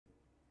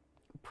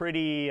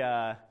pretty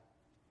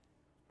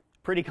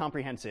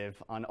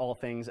comprehensive on all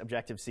things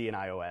Objective-C and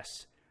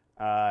iOS.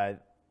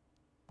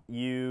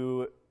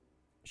 You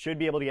should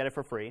be able to get it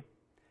for free,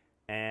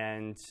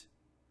 and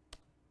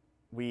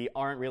we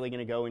aren't really going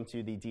to go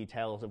into the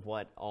details of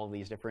what all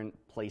these different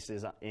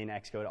places in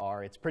Xcode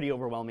are. It's pretty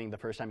overwhelming the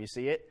first time you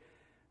see it.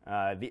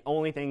 The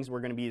only things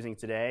we're going to be using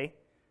today,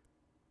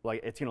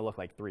 it's going to look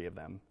like 3 of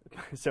them.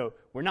 So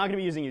we're not going to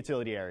be using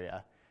utility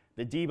area.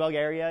 The debug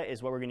area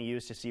is what we're going to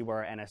use to see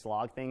where our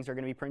NSLog things are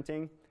going to be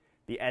printing.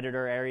 The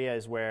editor area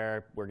is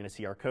where we're going to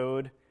see our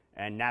code.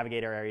 And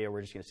navigator area,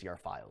 we're just going to see our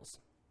files.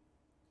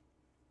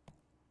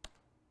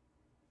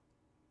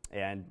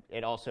 And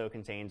it also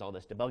contains all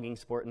this debugging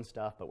support and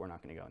stuff, but we're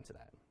not going to go into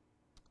that.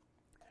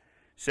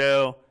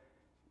 So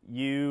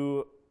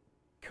you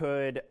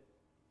could,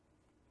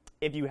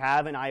 if you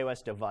have an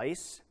iOS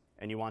device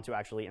and you want to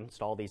actually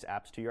install these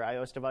apps to your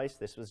iOS device,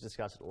 this was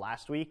discussed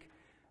last week,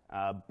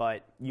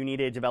 but you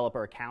need a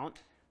developer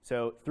account.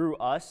 So through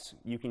us,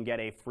 you can get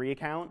a free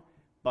account,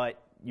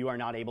 but you are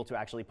not able to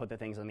actually put the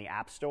things on the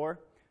App Store.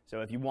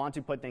 So if you want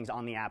to put things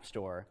on the App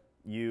Store,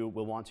 you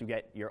will want to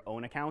get your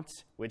own account,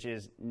 which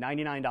is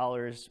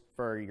 $99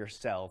 for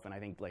yourself, and I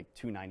think like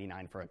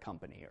 $299 for a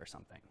company or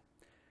something.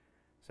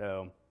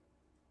 So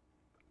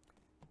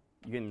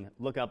you can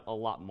look up a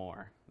lot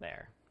more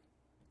there.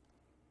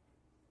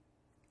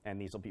 And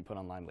these will be put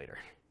online later.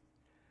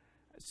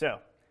 So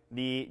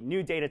the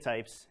new data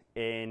types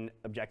in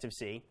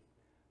Objective-C,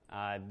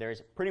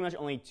 there's pretty much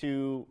only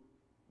 2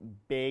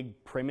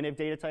 big primitive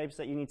data types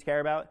that you need to care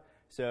about.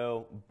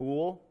 So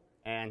bool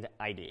and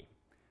ID.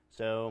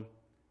 So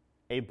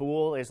a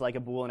bool is like a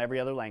bool in every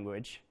other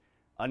language.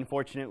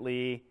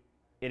 Unfortunately,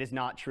 it is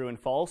not true and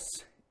false.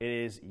 It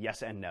is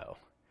yes and no.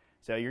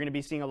 So you're going to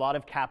be seeing a lot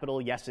of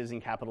capital yeses and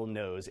capital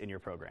nos in your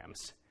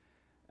programs.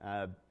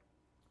 I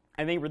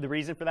think the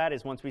reason for that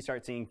is once we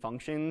start seeing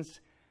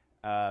functions,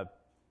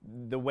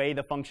 the way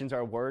the functions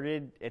are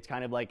worded, it's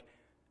kind of like,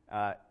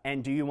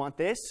 and do you want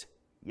this?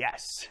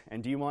 Yes.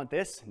 And do you want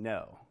this?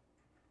 No.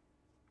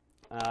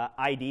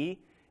 ID.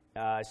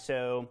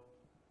 So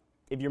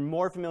if you're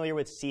more familiar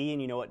with C and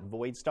you know what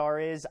void star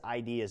is,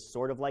 ID is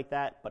sort of like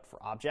that, but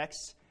for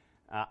objects.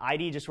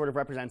 ID just sort of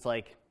represents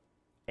like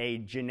a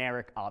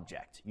generic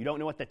object. You don't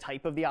know what the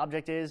type of the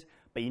object is,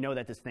 but you know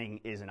that this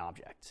thing is an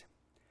object.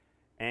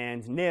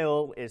 And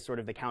nil is sort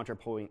of the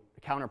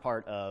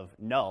counterpart of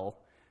null.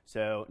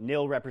 So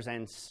nil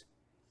represents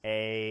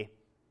a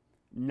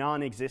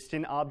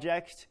non-existent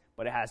object,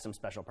 but it has some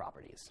special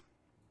properties.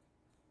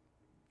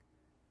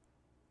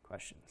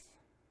 Questions?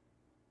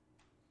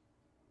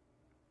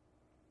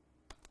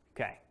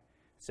 OK,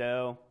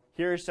 so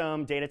here are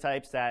some data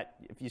types that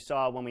if you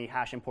saw when we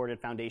hash imported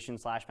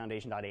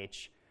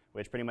foundation/foundation.h,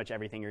 which pretty much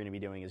everything you're going to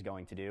be doing is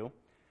going to do.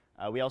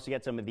 We also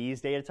get some of these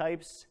data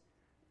types,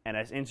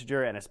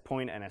 NSInteger,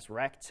 NSPoint,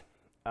 NSRect.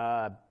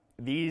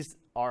 These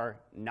are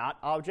not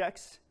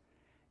objects,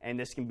 and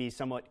this can be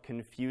somewhat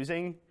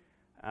confusing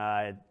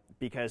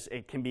because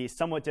it can be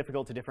somewhat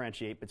difficult to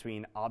differentiate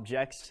between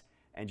objects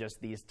and just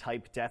these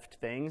type-def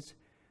things.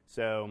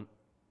 So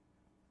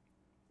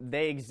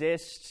they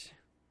exist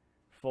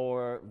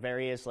for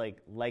various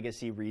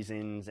legacy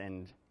reasons,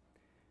 and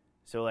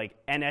so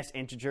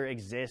NSInteger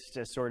exists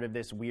as sort of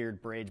this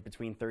weird bridge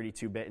between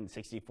 32-bit and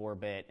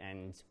 64-bit,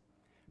 and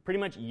pretty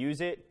much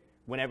use it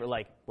whenever,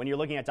 when you're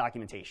looking at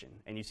documentation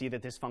and you see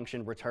that this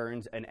function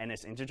returns an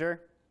NSInteger,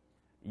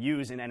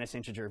 use an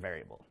NSInteger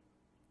variable.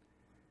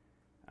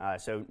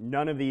 So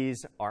none of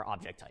these are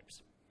object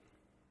types.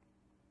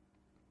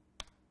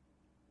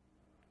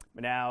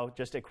 But now,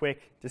 just a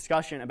quick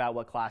discussion about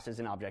what classes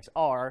and objects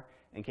are,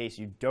 in case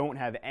you don't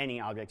have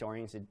any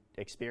object-oriented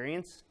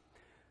experience.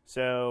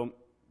 So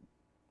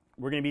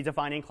we're going to be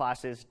defining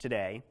classes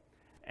today.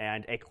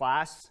 And a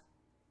class,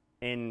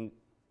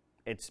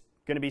 it's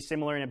going to be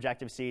similar in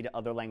Objective-C to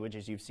other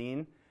languages you've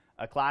seen.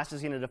 A class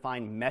is going to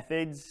define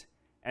methods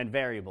and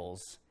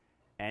variables.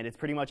 And it's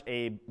pretty much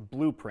a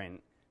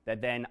blueprint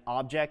that then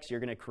objects you're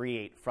going to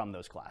create from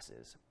those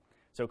classes.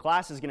 So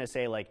class is going to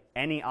say,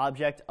 any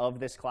object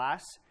of this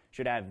class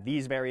should have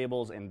these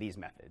variables and these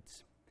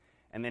methods.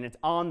 And then it's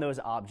on those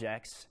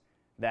objects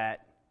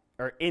that,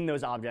 or in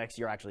those objects,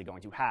 you're actually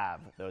going to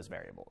have those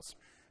variables.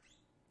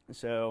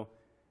 So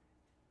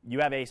you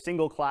have a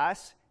single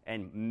class,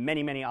 and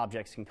many, many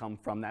objects can come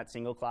from that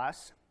single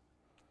class.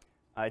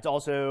 It's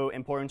also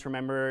important to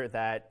remember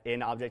that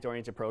in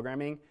object-oriented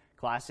programming,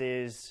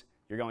 classes,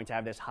 you're going to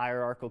have this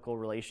hierarchical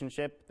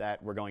relationship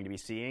that we're going to be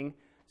seeing.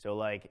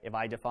 So if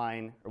I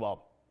define,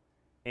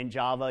 in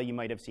Java, you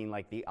might have seen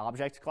the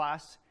object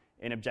class.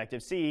 In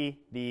Objective-C,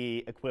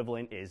 the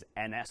equivalent is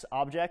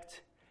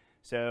NSObject.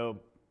 So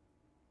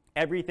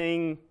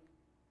everything,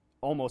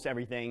 almost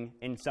everything,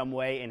 in some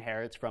way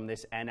inherits from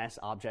this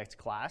NSObject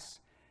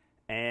class.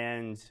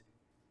 And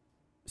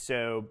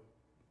so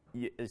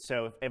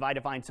if I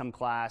define some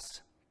class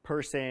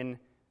person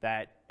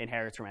that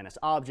inherits from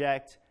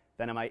NSObject,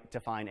 then I might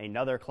define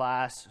another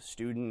class,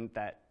 student,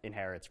 that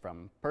inherits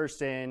from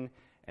person,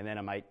 and then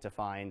I might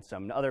define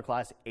some other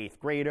class, 8th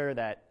grader,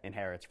 that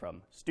inherits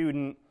from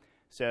student.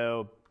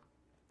 So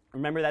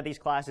remember that these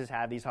classes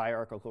have these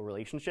hierarchical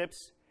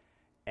relationships,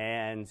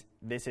 and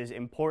this is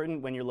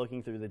important when you're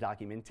looking through the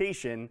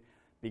documentation,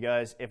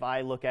 because if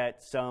I look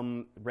at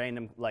some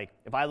random, like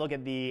if I look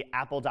at the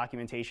Apple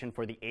documentation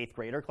for the 8th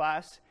grader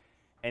class,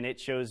 and it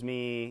shows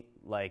me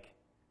like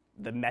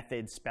the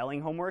method spelling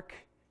homework,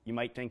 you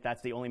might think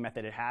that's the only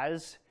method it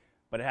has,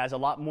 but it has a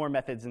lot more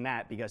methods than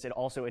that because it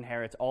also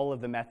inherits all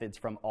of the methods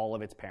from all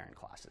of its parent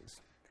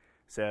classes.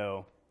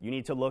 So you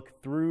need to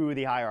look through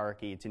the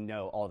hierarchy to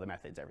know all the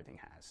methods everything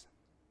has.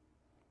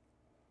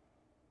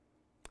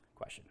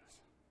 Questions?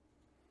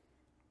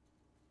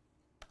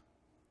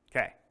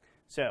 Okay,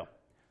 so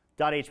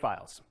 .h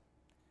files.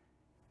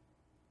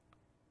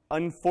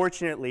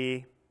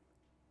 Unfortunately,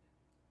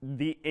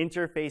 the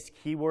interface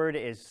keyword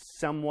is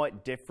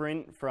somewhat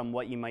different from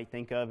what you might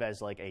think of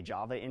as like a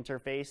Java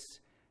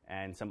interface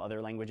and some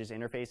other languages'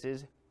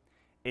 interfaces.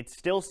 It's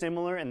still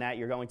similar in that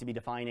you're going to be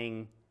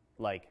defining,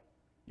 like,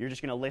 you're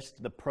just going to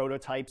list the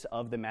prototypes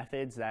of the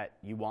methods that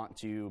you want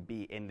to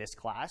be in this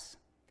class.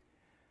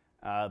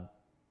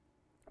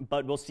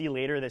 But we'll see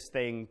later this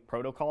thing,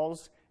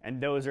 protocols, and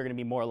those are going to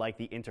be more like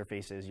the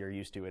interfaces you're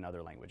used to in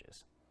other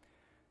languages.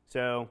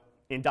 So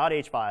in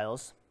 .h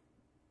files,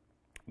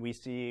 we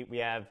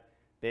have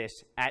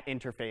this at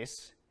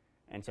interface,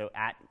 and so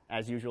at,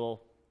 as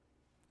usual,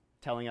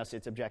 telling us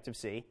it's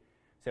Objective-C.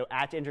 So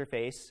at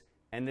interface,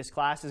 and this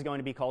class is going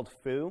to be called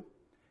foo,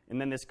 and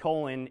then this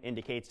colon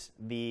indicates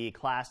the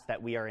class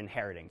that we are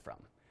inheriting from.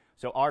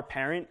 So our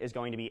parent is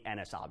going to be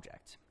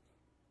NSObject.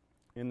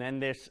 And then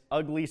this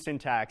ugly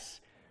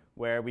syntax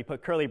where we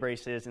put curly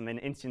braces and then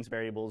instance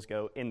variables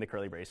go in the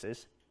curly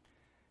braces.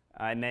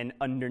 And then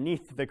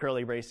underneath the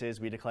curly braces,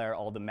 we declare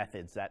all the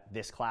methods that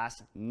this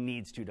class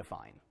needs to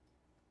define.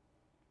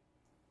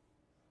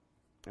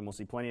 And we'll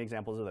see plenty of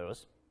examples of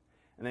those.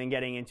 And then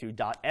getting into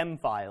 .m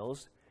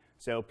files.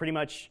 So pretty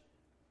much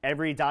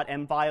every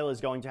 .m file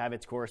is going to have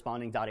its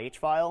corresponding .h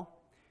file.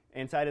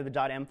 Inside of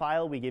the .m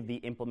file, we give the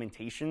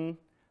implementation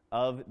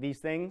of these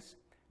things.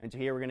 And so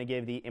here we're going to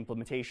give the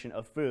implementation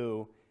of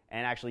foo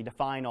and actually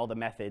define all the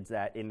methods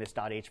that in this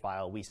 .h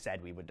file we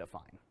said we would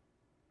define.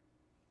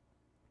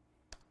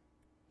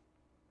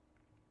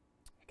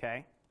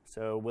 Okay,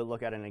 so we'll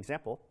look at an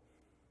example.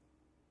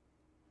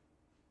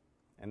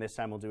 And this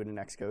time we'll do it in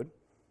Xcode.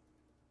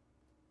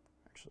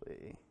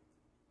 Actually,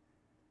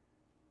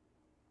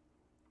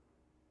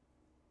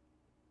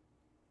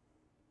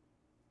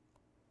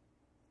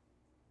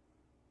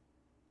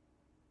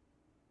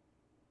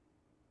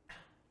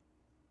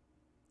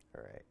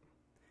 all right.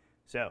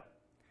 So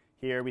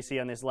here we see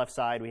on this left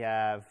side we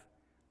have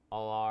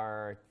all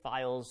our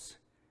files.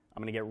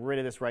 I'm going to get rid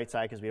of this right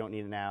side because we don't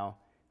need it now.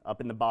 Up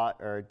in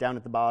the down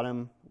at the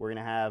bottom, we're going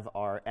to have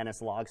our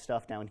NSLog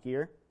stuff down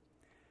here.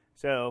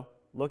 So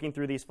looking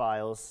through these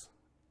files,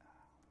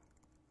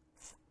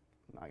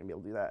 I'm not going to be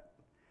able to do that.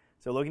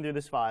 So looking through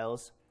these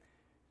files,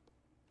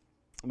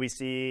 we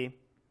see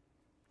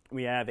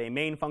we have a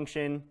main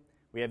function.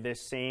 We have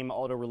this same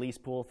auto release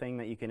pool thing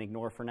that you can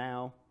ignore for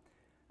now.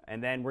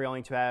 And then we're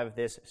going to have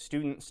this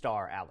student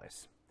star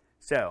Alice.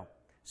 So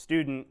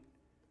student,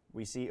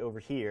 we see over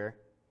here,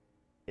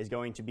 is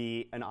going to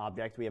be an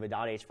object. We have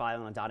a .h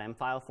file and a .m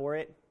file for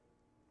it.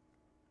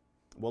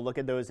 We'll look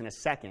at those in a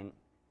second.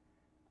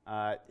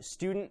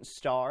 Student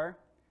star,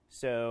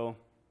 so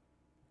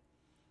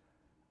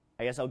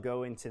I guess I'll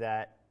go into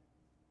that.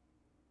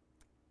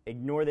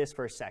 Ignore this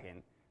for a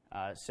second.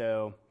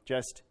 So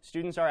just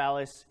student star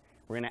Alice,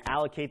 we're going to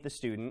allocate the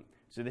student.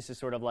 So this is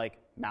sort of like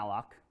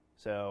malloc.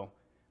 So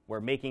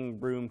we're making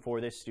room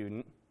for this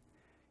student.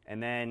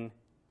 And then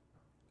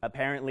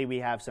apparently we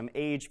have some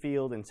age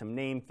field and some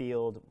name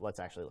field. Let's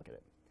actually look at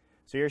it.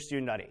 So here's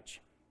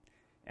student.h.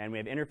 And we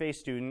have interface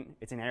student.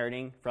 It's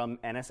inheriting from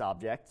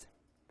NSObject.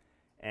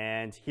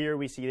 And here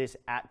we see this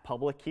at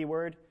public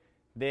keyword.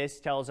 This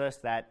tells us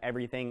that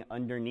everything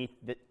underneath,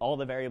 all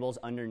the variables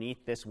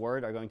underneath this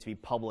word are going to be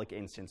public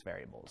instance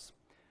variables.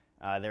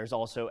 There's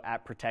also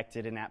at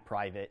protected and at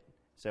private.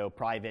 So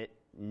private,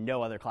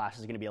 no other class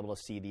is going to be able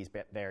to see these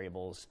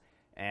variables.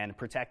 And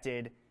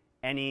protected,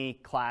 any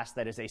class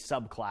that is a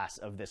subclass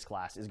of this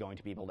class is going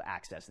to be able to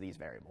access these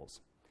variables.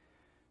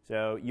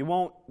 So you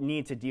won't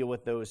need to deal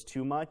with those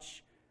too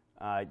much.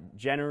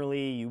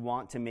 Generally, you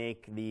want to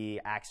make the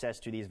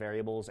access to these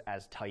variables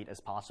as tight as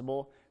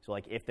possible. So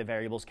like if the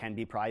variables can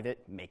be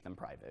private, make them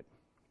private.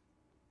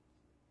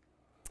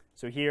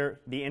 So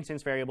here, the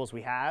instance variables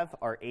we have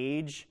are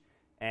age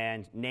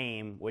and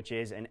name, which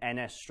is an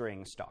NS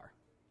string star.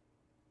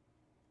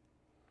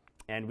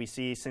 And we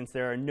see since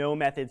there are no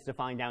methods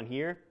defined down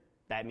here,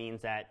 that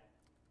means that,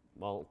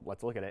 well,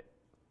 let's look at it.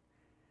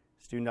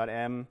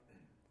 Student.m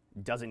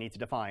doesn't need to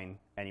define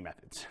any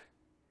methods.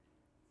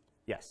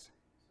 Yes?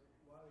 So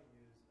why do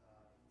we use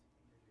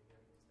integer here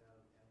instead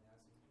of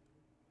NS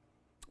integer?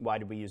 Why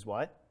did we use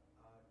what?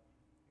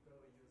 Because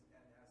we use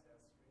NS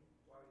as string.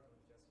 Why we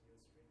don't just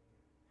use string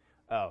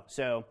here? Oh,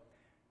 so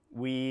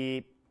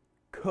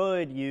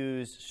could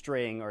use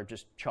string or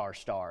just char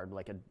star,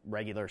 like a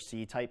regular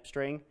C type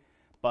string.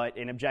 But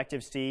in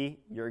Objective-C,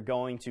 you're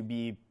going to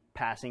be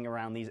passing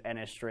around these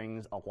NS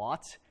strings a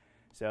lot.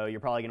 So you're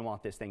probably going to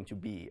want this thing to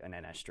be an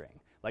NS string.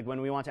 Like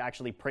when we want to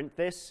actually print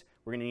this,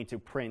 we're going to need to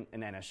print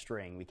an NS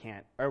string. We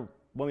can't, or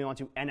when we want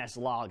to NS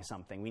log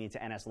something, we need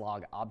to NS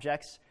log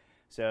objects.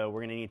 So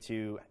we're going to need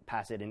to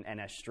pass it an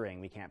NS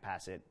string. We can't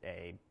pass it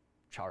a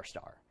char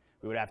star.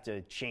 We would have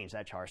to change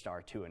that char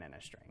star to an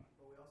NS string.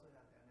 But we also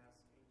have NS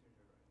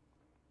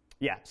integer.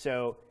 Yeah,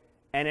 so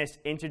NS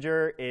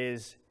integer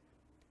is,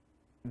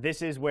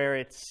 this is where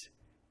it's,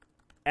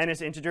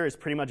 NS integer is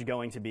pretty much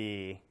going to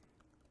be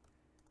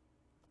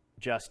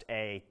just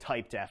a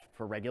typedef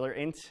for regular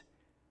int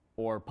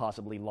or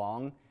possibly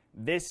long.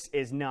 This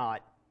is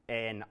not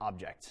an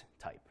object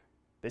type.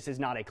 This is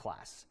not a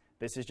class.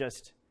 This is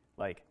just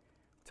like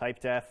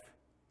typedef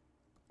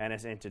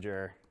NS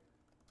integer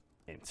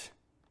int.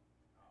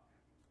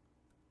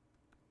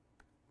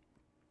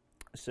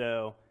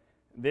 So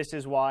this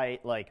is why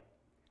like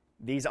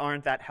these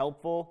aren't that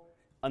helpful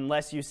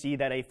unless you see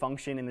that a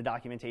function in the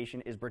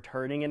documentation is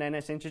returning an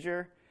NS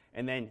integer,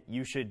 and then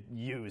you should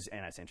use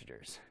NS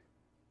integers.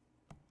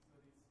 So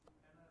these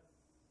NS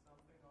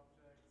something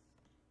objects,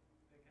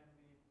 they can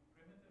be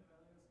primitive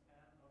values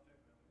and object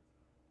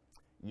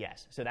values.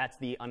 Yes, so that's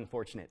the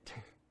unfortunate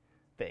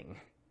thing.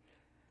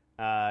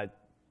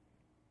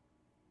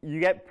 You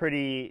get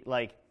pretty,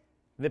 like,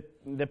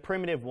 the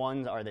primitive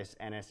ones are this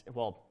NS,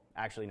 well,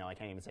 actually, no, I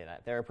can't even say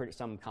that. There are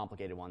some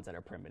complicated ones that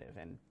are primitive,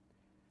 and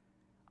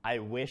I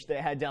wish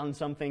they had done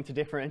something to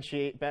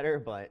differentiate better,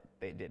 but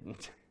they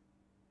didn't.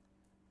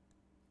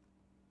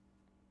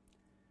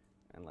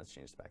 And let's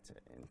change this back to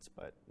int,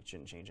 but it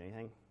shouldn't change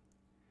anything.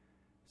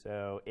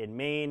 So in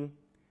main,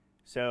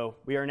 so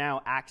we are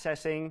now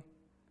accessing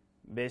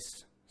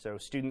this. So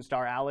student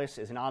star Alice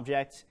is an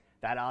object.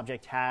 That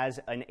object has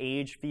an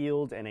age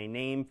field and a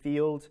name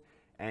field,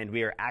 and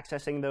we are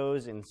accessing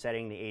those and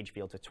setting the age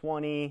field to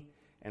 20,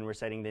 and we're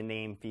setting the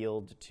name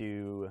field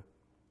to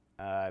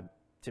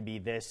be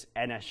this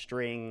NS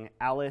string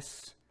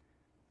Alice.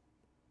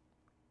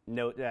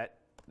 Note that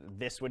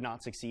this would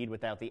not succeed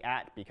without the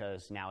 @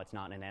 because now it's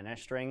not an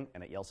NS string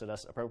and it yells at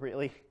us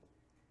appropriately.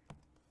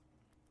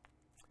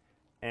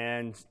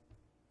 And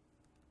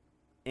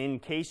in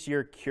case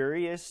you're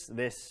curious,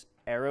 this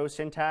arrow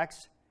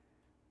syntax,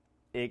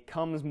 it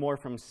comes more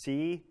from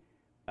C.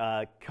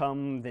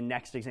 Come the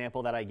next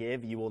example that I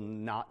give, you will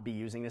not be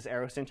using this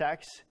arrow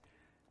syntax.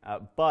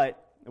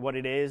 But what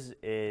it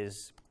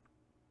is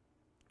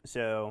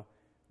so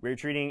we're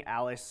treating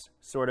Alice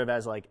sort of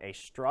as like a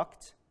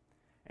struct.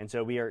 And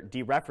so we are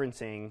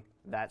dereferencing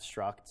that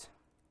struct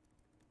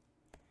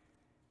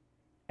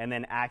and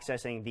then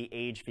accessing the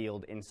age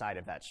field inside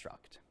of that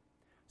struct.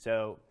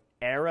 So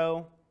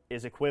arrow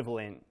is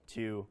equivalent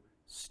to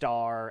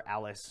star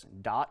Alice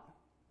dot.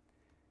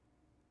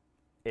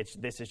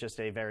 This is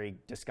just a very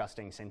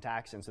disgusting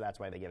syntax, and so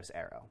that's why they give us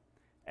arrow.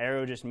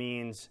 Arrow just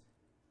means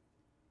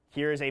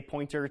here is a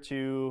pointer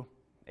to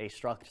a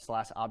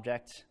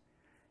struct/object,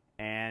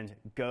 and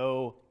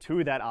go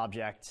to that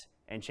object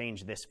and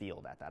change this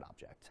field at that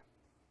object.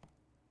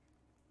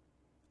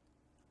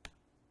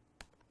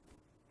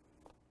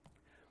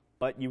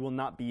 But you will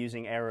not be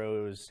using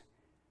arrows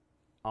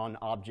on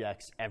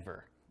objects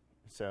ever.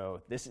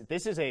 So this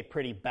is a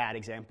pretty bad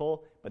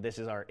example, but this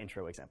is our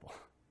intro example.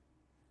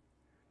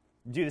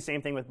 Do the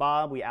same thing with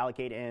Bob. We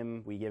allocate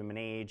him, we give him an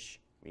age,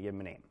 we give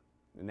him a name.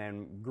 And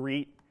then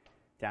greet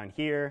down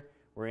here,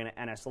 we're going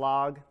to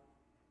nslog,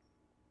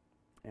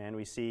 and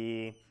we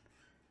see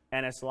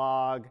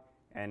nslog,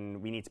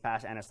 and we need to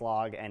pass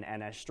nslog and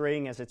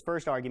nsstring as its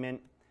first argument.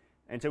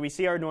 And so we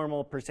see our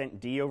normal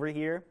 %d over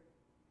here,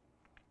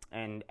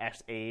 and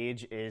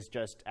sage is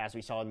just, as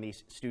we saw in the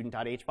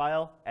student.h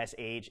file,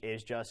 sage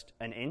is just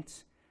an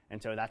int, and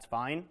so that's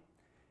fine.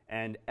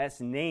 And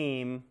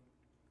sname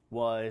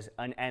was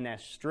an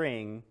ns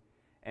string,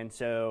 and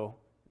so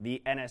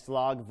the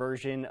nslog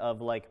version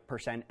of like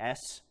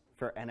 %s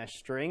for ns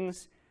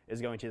strings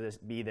is going to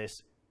be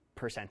this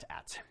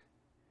 %at.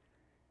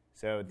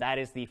 So that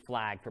is the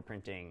flag for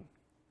printing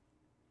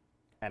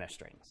NS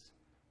strings.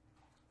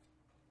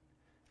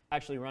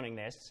 Actually running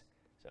this,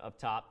 so up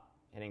top,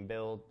 hitting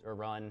build or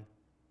run,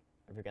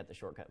 I forget the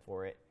shortcut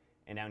for it.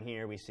 And down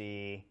here we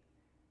see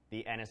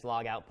the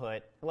nslog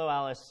output. Hello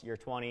Alice, you're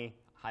 20.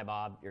 Hi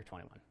Bob, you're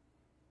 21.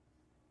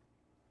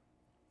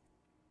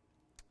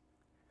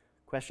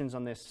 Questions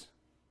on this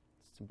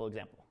simple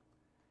example?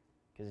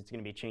 Because it's going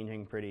to be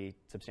changing pretty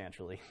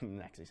substantially in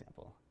the next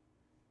example.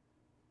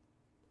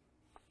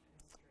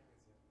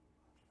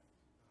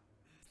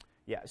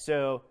 Yeah,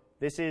 so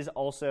this is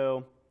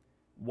also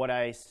what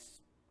I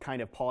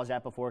kind of paused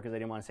at before because I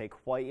didn't want to say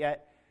quite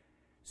yet.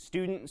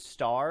 Student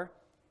star.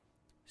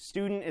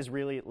 Student is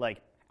really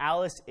like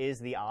Alice is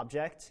the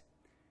object,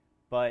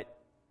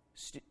 but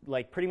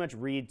like pretty much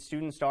read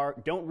student star.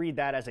 Don't read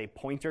that as a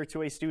pointer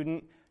to a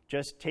student.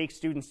 Just take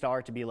student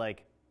star to be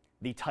like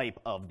the type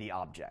of the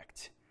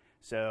object.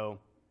 So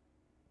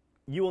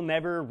you will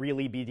never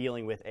really be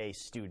dealing with a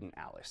student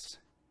Alice.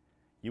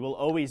 you will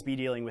always be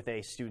dealing with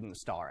a student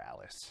star,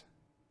 Alice.